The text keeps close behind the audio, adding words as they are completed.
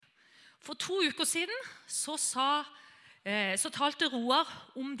For 2 uker siden så talte Roar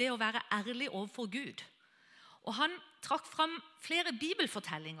om det å være ærlig overfor Gud. Og han trakk fram flere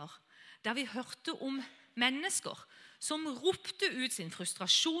bibelfortellinger der vi hørte om mennesker som ropte ut sin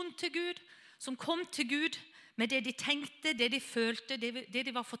frustrasjon til Gud, som kom til Gud med det de tenkte, det de følte, det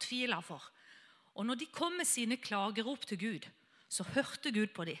de var fortvilet for. Og når de kom med sine klagerop til Gud, så hørte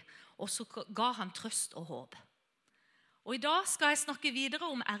Gud på dem, og så ga han trøst og håp. Og i dag skal jeg snakke videre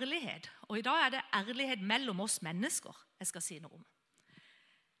om ærlighet, og i dag er det ærlighet mellom oss mennesker jeg skal si noe om.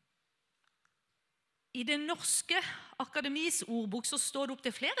 I Det norske akademis ordbok så står det opp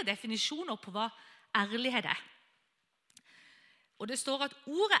til flere definisjoner på hva ærlighet er. Og det står at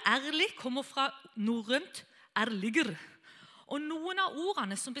ordet ærlig kommer fra norrønt ærliger. Og noen av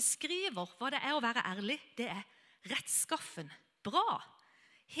ordene som beskriver hva det er å være ærlig, det er rettskaffen, bra,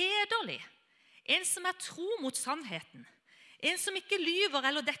 hederlig, en som er tro mot sannheten, en som ikke lyver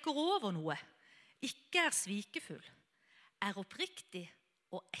eller dekker over noe, ikke er svikefull, er oppriktig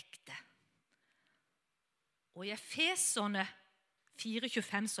og ekte. Og i Efeserne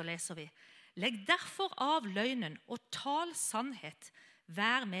 4,25 så leser vi: Legg derfor av løgnen og tal sannhet,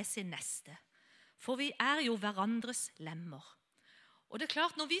 hver med sin neste, for vi er jo hverandres lemmer. Og det er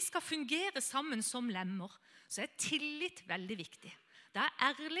klart, når vi skal fungere sammen som lemmer, så er tillit veldig viktig. Da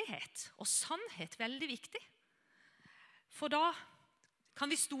er ærlighet og sannhet veldig viktig. For da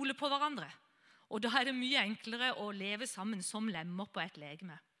kan vi stole på hverandre, og da er det mye enklere å leve sammen som lemmer på et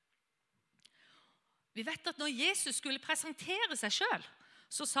legeme. Vi vet at når Jesus skulle presentere seg selv,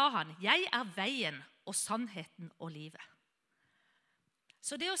 så sa han: Jeg er veien og sannheten og livet.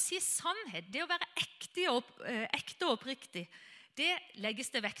 Så det å si sannhet, det å være ekte og oppriktig, det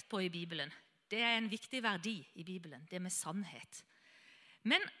legges det vekt på i Bibelen. Det er en viktig verdi i Bibelen, det med sannhet.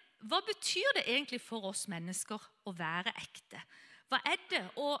 Men hva betyr det egentlig for oss mennesker å være ekte? Hva er det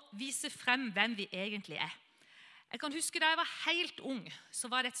å vise frem hvem vi egentlig er? Jeg kan huske da jeg var helt ung, så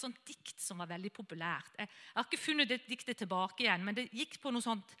var det et sånt dikt som var veldig populært. Jeg har ikke funnet det diktet tilbake igjen, men det gikk på noe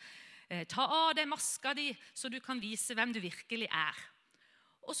sånt: Ta av deg maska di, så du kan vise hvem du virkelig er.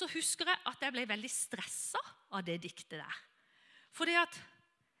 Og så husker jeg at jeg ble veldig stresset av det diktet der. Fordi at,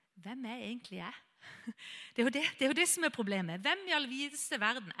 hvem er egentlig jeg? Det er jo det som er problemet. Hvem i all videste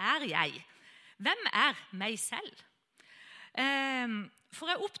verden er jeg? Hvem er meg selv? For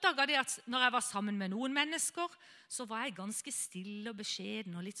jeg oppdaget det at når jeg var sammen med noen mennesker, så var jeg ganske stille og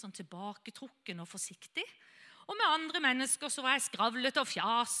beskjeden og litt sånn tilbaketrukken og forsiktig. Og med andre mennesker så var jeg skravlete og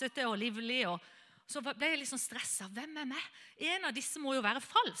fjasete og livlig, og så ble jeg litt sånn stresset. Hvem er meg? En av disse må jo være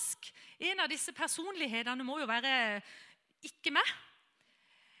falsk. En av disse personlighetene må jo være ikke meg.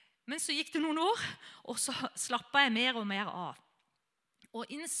 Men så gikk det noen år, og så slappet jeg mer og mer av. Og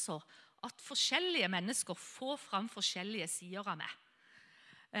innså at forskjellige mennesker får fram forskjellige sider av meg.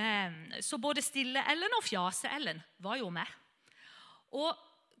 Så både Stille-Ellen og Fjase-Ellen var jo med. Og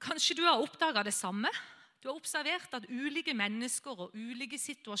kanskje du har oppdaget det samme. Du har observert at ulike mennesker og ulike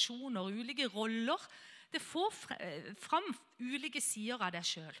situasjoner og ulike roller, det får fram ulike sider av deg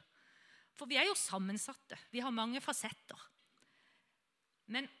selv. For vi er jo sammensatte. Vi har mange fasetter.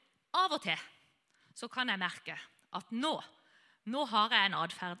 Men av og til så kan jeg merke at nå har jeg en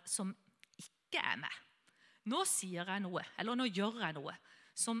adferd som ikke er meg. Nå sier jeg noe, eller nå gjør jeg noe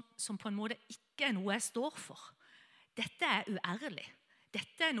som på en måte ikke er noe jeg står for. Dette er uærlig.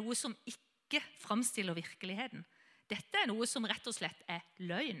 Dette er noe som ikke framstiller virkeligheten. Dette er noe som rett og slett er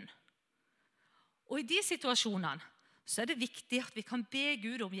løgn. Og i de situasjonene så er det viktig at vi kan be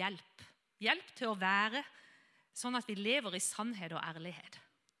Gud om hjelp. Hjelp til å være sånn at vi lever i sannhet og ærlighet.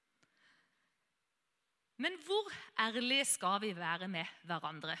 Men hvor ærlige skal vi være med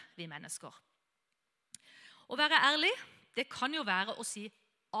hverandre, vi mennesker? Å være ærlig, det kan jo være å si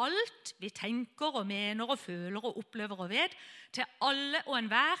alt vi tenker og mener og føler og opplever og vet, til alle og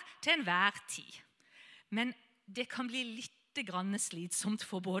enhver, til enhver tid. Men det kan bli litt grann slitsomt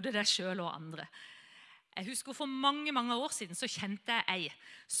for både deg selv og andre. Jeg husker for mange, mange år siden så kjente jeg ei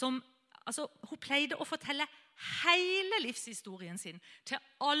som, hun pleide å fortelle hele livshistorien sin til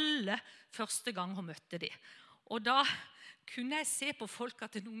alle første gang hun møtte dem. Og da kunne jeg se på folk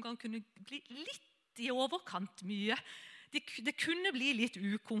at det noen gang kunne bli litt i overkant mye. Det kunne bli litt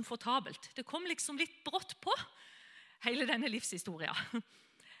ukomfortabelt. Det kom liksom litt brått på, hele denne livshistorien.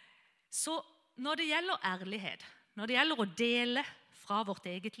 Så når det gjelder ærlighet, når det gjelder å dele fra vårt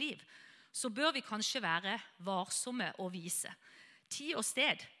eget liv, så bør vi kanskje være varsomme og vise. Tid og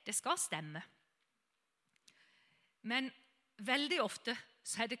sted, det skal stemme. Men veldig ofte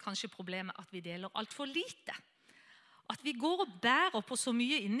så er det kanskje problemet at vi deler alt for lite. At vi går og bærer på så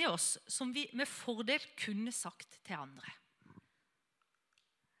mye inni oss som vi med fordel kunne sagt til andre.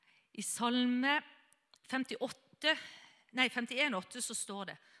 I Salme 51,8 så står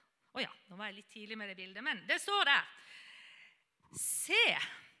det, nå var jeg litt tidlig med det bildet, men det står der. Se,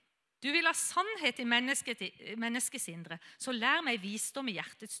 du vil ha sannhet i menneskets indre, så lær meg visdom i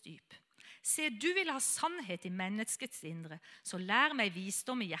hjertets dyp. Se, du vil ha sannhet i menneskets indre, så lær meg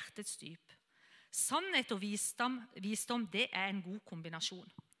visdom i hjertets dyp. Sannhet og visdom, det er en god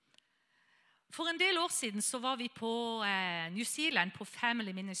kombinasjon. For en del år siden så var vi på New Zealand på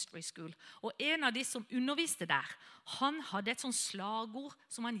Family Ministry School, og en av de som underviste der, han hadde et sånt slagord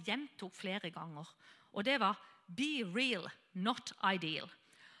som han gjentok flere ganger, og det var «Be real, not ideal».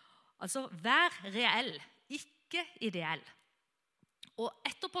 Altså, vær reell, ikke ideell. Og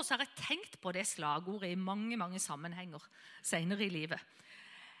etterpå så har jeg tenkt på det slagordet i mange, mange sammenhenger senere i livet.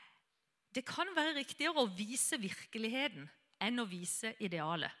 Det kan være riktigere å vise virkeligheten enn å vise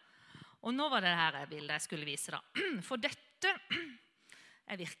idealet. Og nå var det her bildet jeg skulle vise da. For dette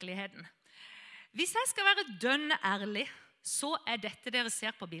er virkeligheten. Hvis jeg skal være dønn ærlig, så er dette dere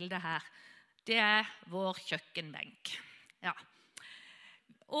ser på bildet her. Det er vår kjøkkenbenk. Ja.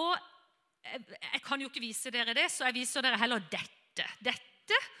 Og jeg kan jo ikke vise dere det, så jeg viser dere heller dette.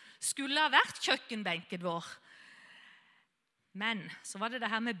 Dette skulle ha vært kjøkkenbenken vår. Men så var det det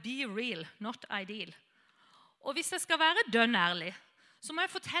her med be real, not ideal. Og hvis jeg skal være dønn ærlig, så må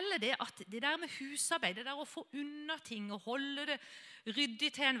jeg fortelle det at det der med husarbeid, det der å få unna ting og holde det ryddig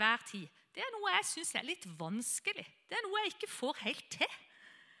til enhver tid, det er noe jeg synes er litt vanskelig. Det er noe jeg ikke får helt til.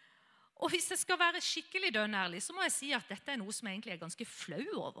 Og hvis jeg skal være skikkelig dønnærlig, så må jeg si at dette er noe som jeg egentlig er ganske flau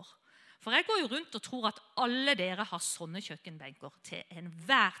over. For jeg går jo rundt og tror at alle dere har sånne kjøkkenbenker til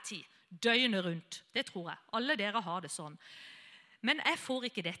enhver tid, døgnet rundt. Det tror jeg. Alle dere har det sånn. Men jeg får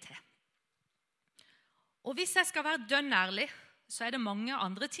ikke det til. Og hvis jeg skal være dønnærlig, så er det mange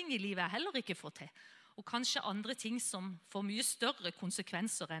andre ting i livet jeg heller ikke får til. Og kanskje andre ting som får mye større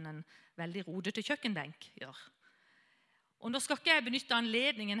konsekvenser enn en veldig rodete kjøkkenbenk gjør. Og nå skal ikke jeg benytte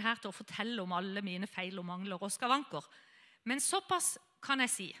anledningen her til å fortelle om alle mine feil og mangler og skavanker, men såpass kan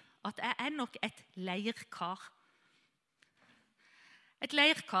jeg si at jeg er nok et leirkar. Et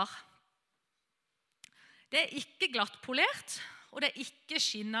leirkar. Det er ikke glattpolert, og det er ikke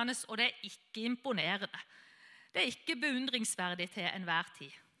skinnende, og det er ikke imponerende. Det er ikke beundringsverdig til enhver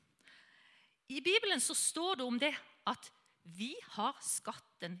tid. I Bibelen så står det om det at vi har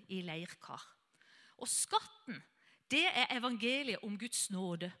skatten i leirkar. Og skatten, det er evangeliet om Guds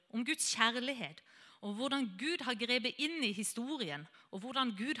nåde, om Guds kjærlighet, og hvordan Gud har grepet inn i historien, og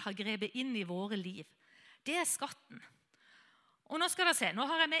hvordan Gud har grepet inn i våre liv. Det er skatten. Og nå skal dere se, nå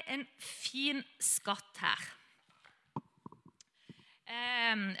har jeg med en fin skatt her.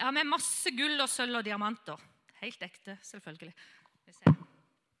 Jeg har med masse gull og sølv og diamanter. Helt ekte, selvfølgelig.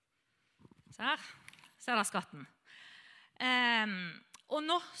 Se her, ser dere skatten. Og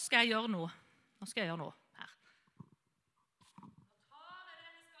nå skal jeg gjøre noe. Nå skal jeg gjøre noe her. Nå tar jeg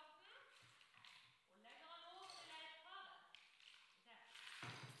denne skatten og legger den over til leirkaret.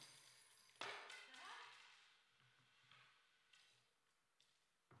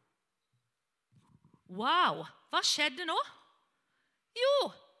 Wow, hva skjedde nå?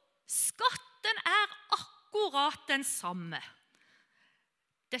 Jo, skatten er akkurat den samme.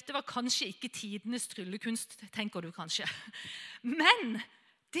 Dette var kanskje ikke tidenes tryllekunst, tenker du kanskje. Men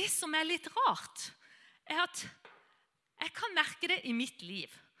det som er litt rart, er at jeg kan merke det i mitt liv.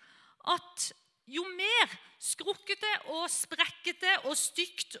 At jo mer skrukkete og sprekkete og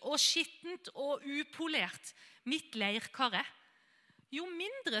stygt og skittent og upolert mitt leirkar er, jo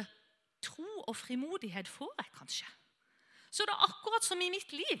mindre tro og frimodighet får jeg kanskje. Så det er akkurat som i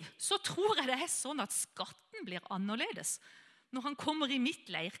mitt liv, så tror jeg det er sånn at skatten blir annerledes når han kommer i mitt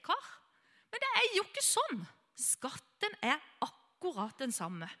leirkar. Men det er jo ikke sånn. Skatten er akkurat den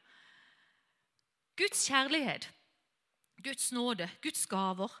samme. Guds kjærlighet, Guds nåde, Guds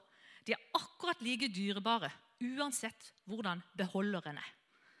gaver, de er akkurat like dyrebare, uansett hvordan beholderen er.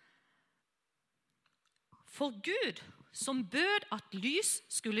 For Gud, som bød at lys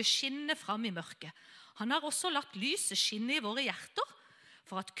skulle skinne fram i mørket, han har også latt lyset skinne i våre hjerter,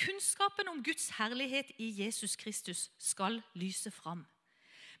 for at kunnskapen om Guds herlighet i Jesus Kristus skal lyse fram.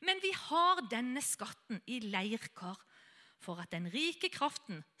 Men vi har denne skatten i leirkar, for at den rike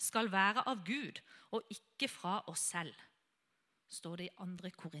kraften skal være av Gud, og ikke fra oss selv, står det i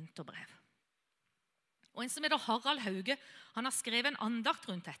 2. Korinterbrev. Og en som heter Harald Hauge, han har skrevet en andakt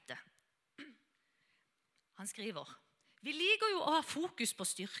rundt dette. Han skriver, vi liker jo å ha fokus på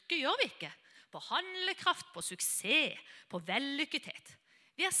styrke, gjør vi ikke? På handlekraft, på suksess, på vellykkethet.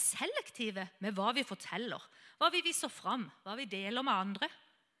 Vi er selektive med hva vi forteller, hva vi viser fram, hva vi deler med andre.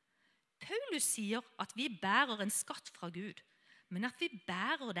 Paulus sier at vi bærer en skatt fra Gud, men at vi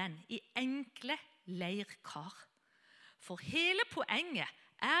bærer den i enkle leirkar. For hele poenget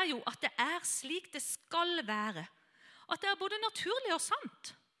er jo at det er slik det skal være. At det er både naturlig og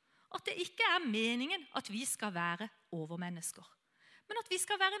sant. At det ikke er meningen at vi skal være overmennesker, men at vi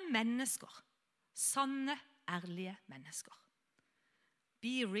skal være mennesker. Sanne, ærlige mennesker.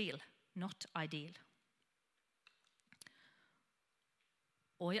 Be real, not ideal.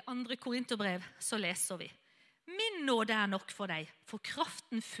 Og i 2. Korinterbrev så leser vi: Min nåde er nok for deg, for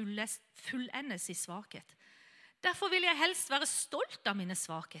kraften fullendes i svakhet. Derfor vil jeg helst være stolt av mine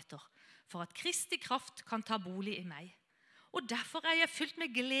svakheter, for at Kristi kraft kan ta bolig i meg. Og derfor er jeg fylt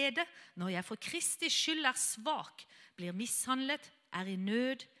med glede når jeg for Kristi skyld er svak, blir mishandlet, er i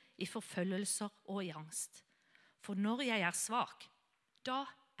nød, i forfølgelser og i angst. For når jeg er svak, da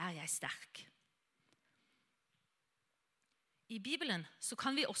er jeg sterk. I Bibelen så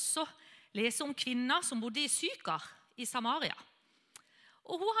kan vi også lese om kvinner som bodde i Sykar i Samaria.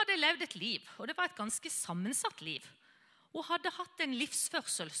 Og hun hadde levd et liv, og det var et ganske sammensatt liv. Hun hadde hatt en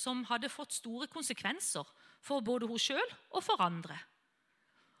livsførsel som hadde fått store konsekvenser for både hun selv og for andre.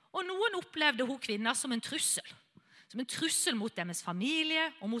 Og noen opplevde hun kvinner som en trussel mot deres familie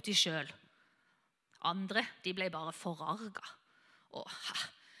og mot de selv. Andre, de ble bare forarget. Og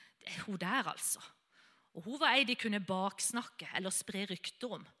det er hun der altså. Og hun var ei de kunne baksnakke eller spre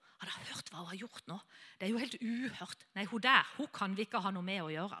rykter om. Har dere hørt hva hun har gjort nå? Det er jo helt uhørt. Nei, hun der, hun kan vi ikke ha noe med å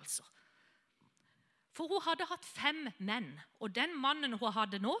gjøre altså. For hun hadde hatt 5 menn, og den mannen hun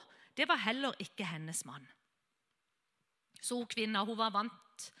hadde nå, det var heller ikke hennes mann. Så hun kvinna, hun var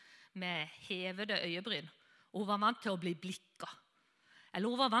vant med hevede øyebryn, og hun var vant til å bli blikket.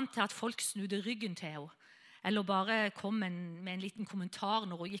 Eller hun var vant til at folk snudde ryggen til henne, eller bare kom med en liten kommentar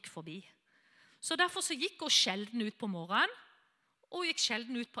når hun gikk forbi. Så derfor så gikk hun sjelden ut på morgenen, og gikk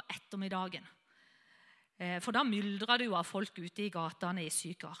sjelden ut på ettermiddagen. For da myldret det jo av folk ute i gatene i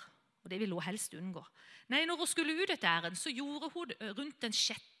Sykar, og det ville hun helst unngå. Nei, når hun skulle ut et ærend, så gjorde hun det rundt den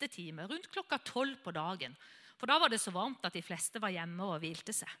 6. time, rundt klokka 12 på dagen. For da var det så varmt at de fleste var hjemme og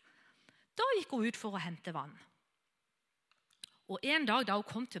hvilte seg. Da gikk hun ut for å hente vann. Og en dag da hun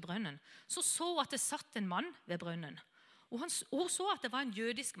kom til brønnen, så hun at det satt en mann ved brønnen. Og hun så at det var en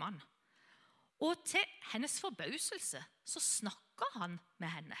jødisk mann. Og til hennes forbauselse så snakket han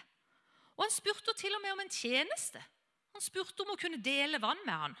med henne. Og han spurte til og med om en tjeneste. Han spurte om å kunne dele vann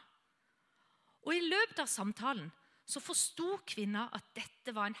med han. Og i løpet av samtalen så forstod kvinna at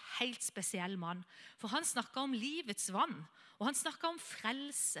dette var en helt spesiell mann. For han snakket om livets vann, og han snakket om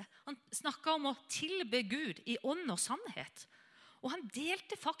frelse. Han snakket om å tilbe Gud i ånd og sannhet. Og han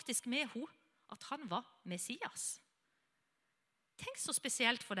delte faktisk med henne at han var Messias. Tenk så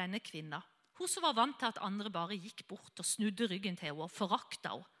spesielt for denne kvinna. Hun som var vant til at andre bare gikk bort og snudde ryggen til henne og foraktet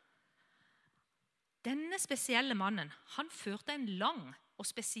henne. Denne spesielle mannen, han førte en lang og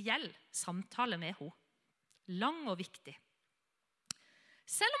spesiell samtale med henne. Lang og viktig.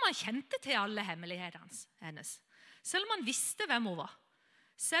 Selv om han kjente til alle hemmelighetene hennes, selv om han visste hvem hun var,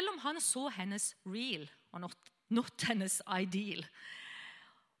 selv om han så hennes real og not hennes ideal.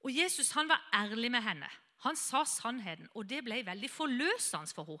 Og Jesus, han var ærlig med henne. Han sa sannheten, og det ble veldig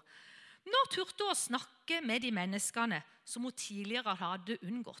forløsende for henne. Nå turte hun å snakke med de menneskene som hun tidligere hadde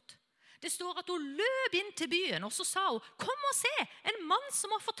unngått. Det står at hun løp inn til byen, og så sa hun: «Kom og se, en mann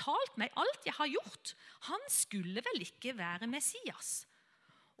som har fortalt meg alt jeg har gjort. Han skulle vel ikke være Messias?»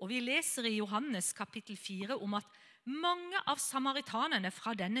 Og vi leser i Johannes kapittel 4 om at mange av samaritanerne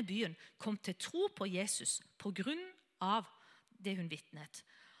fra denne byen kom til tro på Jesus på grunn av det hun vitnet.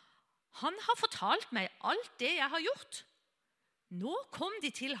 «Han har fortalt meg alt det jeg har gjort.» Nå kom de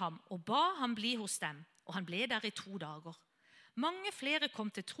til ham og ba ham bli hos dem, og han ble der i 2 dager. Mange flere kom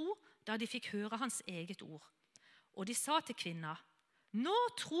til tro da de fikk høre hans eget ord. Og de sa til kvinna: «Nå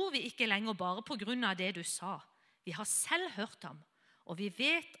tror vi ikke lenger bare på grunn av det du sa. Vi har selv hørt ham, og vi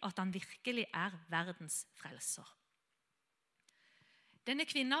vet at han virkelig er verdens frelser.» Denne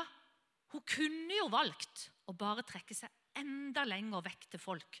kvinna, hun kunne jo valgt å bare trekke seg enda lenger vekk til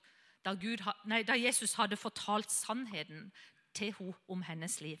folk, da Jesus hadde fortalt sannheten til henne om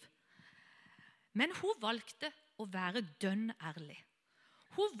hennes liv. Men hun valgte å være dønn ærlig.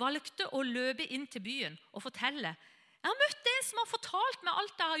 Hun valgte å løpe inn til byen og fortelle: «Jeg har møtt en som har fortalt meg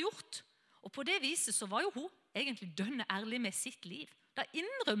alt jeg har gjort.» Og på det viset så var jo hun egentlig dønn ærlig med sitt liv. Da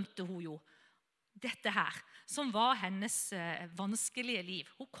innrømte hun jo dette her, som var hennes vanskelige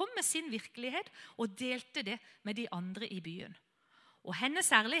liv. Hun kom med sin virkelighet og delte det med de andre i byen. Og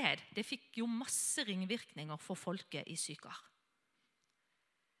hennes ærlighet, det fikk jo masse ringvirkninger for folket i Sykar.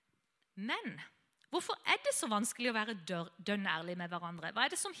 Men hvorfor er det så vanskelig å være dønn ærlig med hverandre? Hva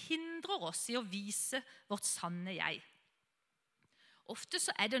er det som hindrer oss i å vise vårt sanne jeg? Ofte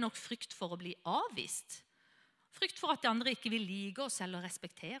så det nok frykt for å bli avvist. Frykt for at de andre ikke vil like oss eller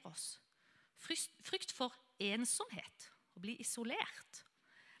respektere oss. Frykt for ensomhet, å bli isolert.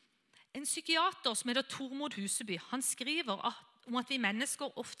 En psykiater som heter Tormod Huseby, han skriver om at vi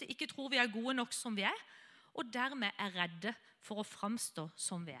mennesker ofte ikke tror vi gode nok som vi og dermed redde for å framstå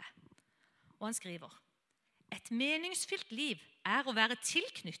som vi Og han skriver: Et meningsfylt liv å være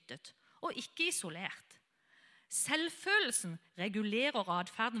tilknyttet og ikke isolert. Selvfølelsen regulerer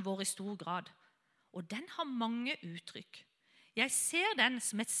adferden vår i stor grad, og den har mange uttrykk. Jeg ser den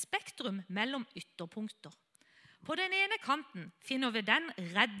som et spektrum mellom ytterpunkter. På den ene kanten finner vi den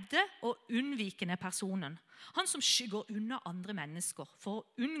redde og unnvikende personen, han som skygger unna andre mennesker for å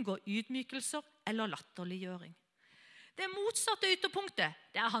unngå ydmykelser eller latterliggjøring. Det motsatte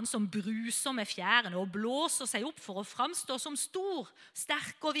ytterpunktet han som bruser med fjærene og blåser seg opp for å framstå som stor,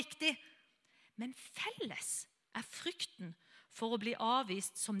 sterk og viktig. Men felles frykten for å bli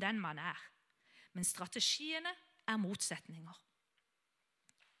avvist som den man Men strategiene motsetninger.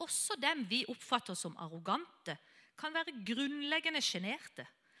 Også dem vi oppfatter som arrogante, kan være grunnleggende generte.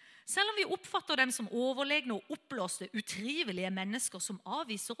 Selv om vi oppfatter dem som overlegne og oppblåste, utrivelige mennesker som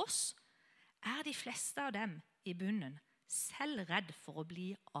avviser oss, de fleste av dem i bunnen selv redd for å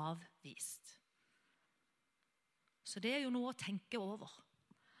bli avvist. Så det jo noe å tenke over.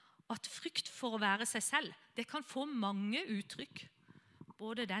 At frykt for å være seg selv, det kan få mange uttrykk.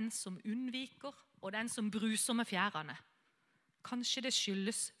 Både den som unnviker og den som bruser med fjærene. Kanskje det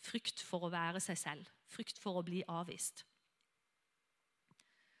skyldes frykt for å være seg selv, frykt for å bli avvist.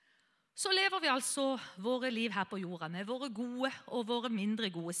 Så lever vi altså våre liv her på jorda med våre gode og våre mindre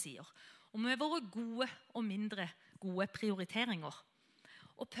gode sider, og med våre gode og mindre gode prioriteringer.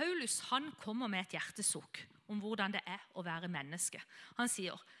 Og Paulus han kommer med et hjertesukk om hvordan det å være menneske. Han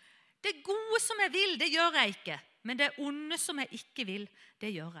sier: Det gode som jeg vil, det gjør jeg ikke, men det onde som jeg ikke vil,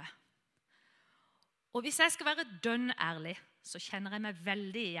 det gjør jeg. Og hvis jeg skal være dønn ærlig, så kjenner jeg meg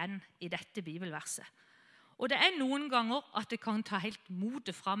veldig igjen i dette bibelverset. Og det noen ganger at det kan ta helt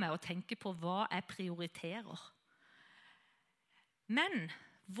motet fra meg å tenke på hva jeg prioriterer. Men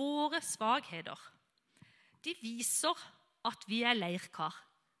våre svagheter, de viser at vi leirkar.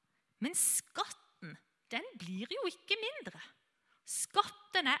 Men skatten, den blir jo ikke mindre.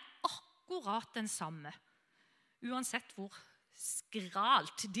 Skatten akkurat den samme. Uansett hvor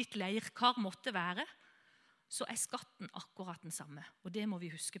skralt ditt leirkar måtte være, så skatten akkurat den samme, og det må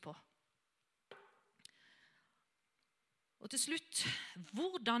vi huske på. Og til slutt,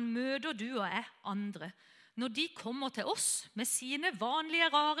 hvordan møter du og jeg andre når de kommer til oss med sine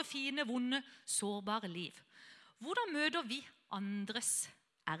vanlige, rare, fine, vonde, sårbare liv? Hvordan møter vi andres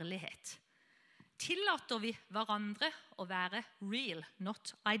ærlighet? Tillater vi hverandre å være real,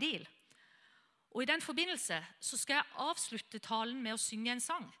 not ideal? Og i den forbindelse så skal jeg avslutte talen med å synge en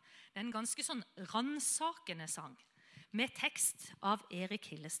sang. Det en ganske sånn ransakende sang, med tekst av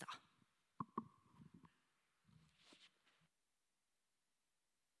Erik Hillestad.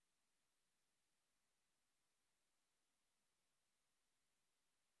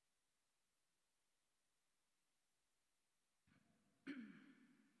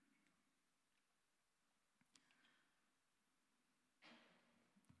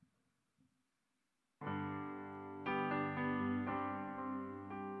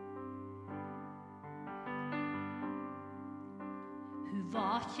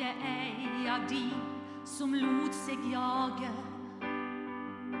 Var ikke ei av de som lot seg jage,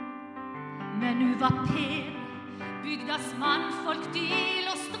 men hun var pen, bygdas mannfolk, dyl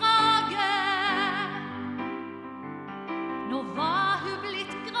og strage. Nå var hun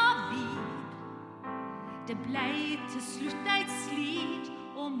blitt gravid, det blei til slutt et slit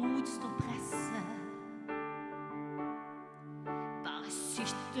og motstå presset. Bare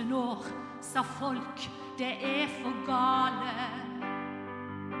 17 år, sa folk, det for gale.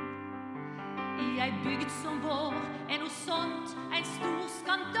 I ei bygd som vår noe sånt en stor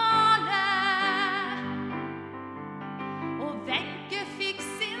skandale. Og Wenche fikk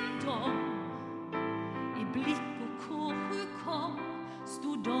sin dom. I blikk og hvor hun kom,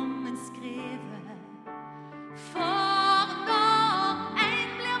 sto dommen skrevet. For når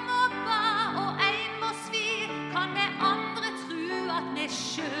en blir mobba og en må svi, kan vi andre tro at vi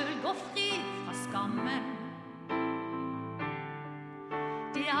selv går fri fra skammen.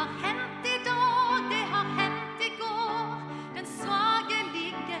 Det har hendt i dag, det har hendt i går. Den svage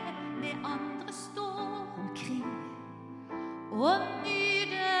ligger med andre står omkring og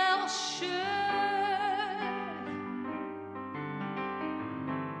nyter oss selv.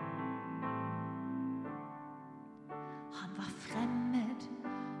 Han var fremmed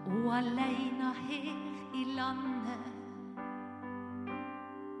og alene her i landet.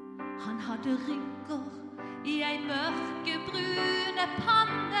 Han hadde rynker i ei mørkebrune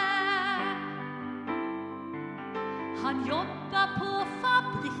panne. Han jobba på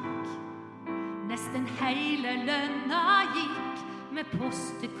fabrikk, nesten hele lønna gikk med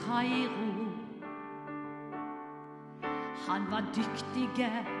post til Kairo. Han var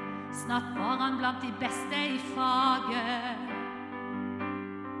dyktige, snart var han blant de beste i faget.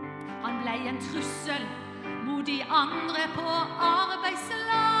 Han ble en trussel mot de andre på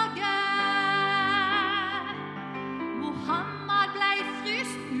arbeidslaget. Mohammed ble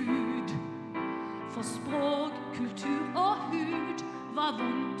fryst ut, for språk, kultur og hud var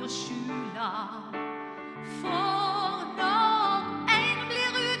vondt å skjule. For når en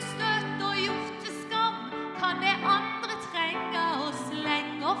blir utstøtt og gjort til skam, kan det andre trenge oss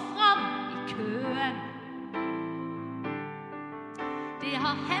lenger fram i køen. Det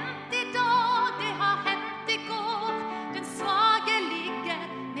har hendt i dag, det har hendt i går. Den svake ligger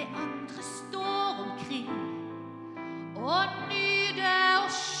med andre står omkring og nyter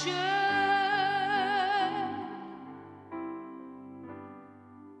oss selv.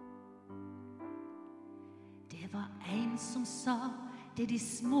 Det var en som sa, det er de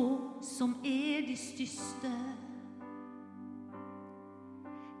små som er de største.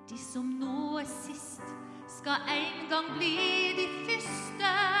 De som nå er sist, skal en gang bli de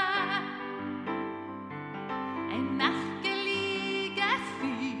første. En merkelig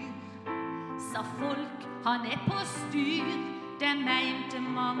fyr, sa folk, han er på styr, det mente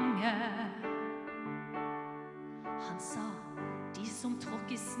mange. Han sa, de som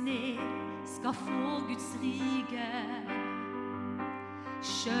tråkkes ned, skal få Guds rike.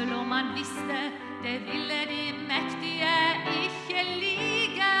 Selv om han visste, det ville de mektige ikke like.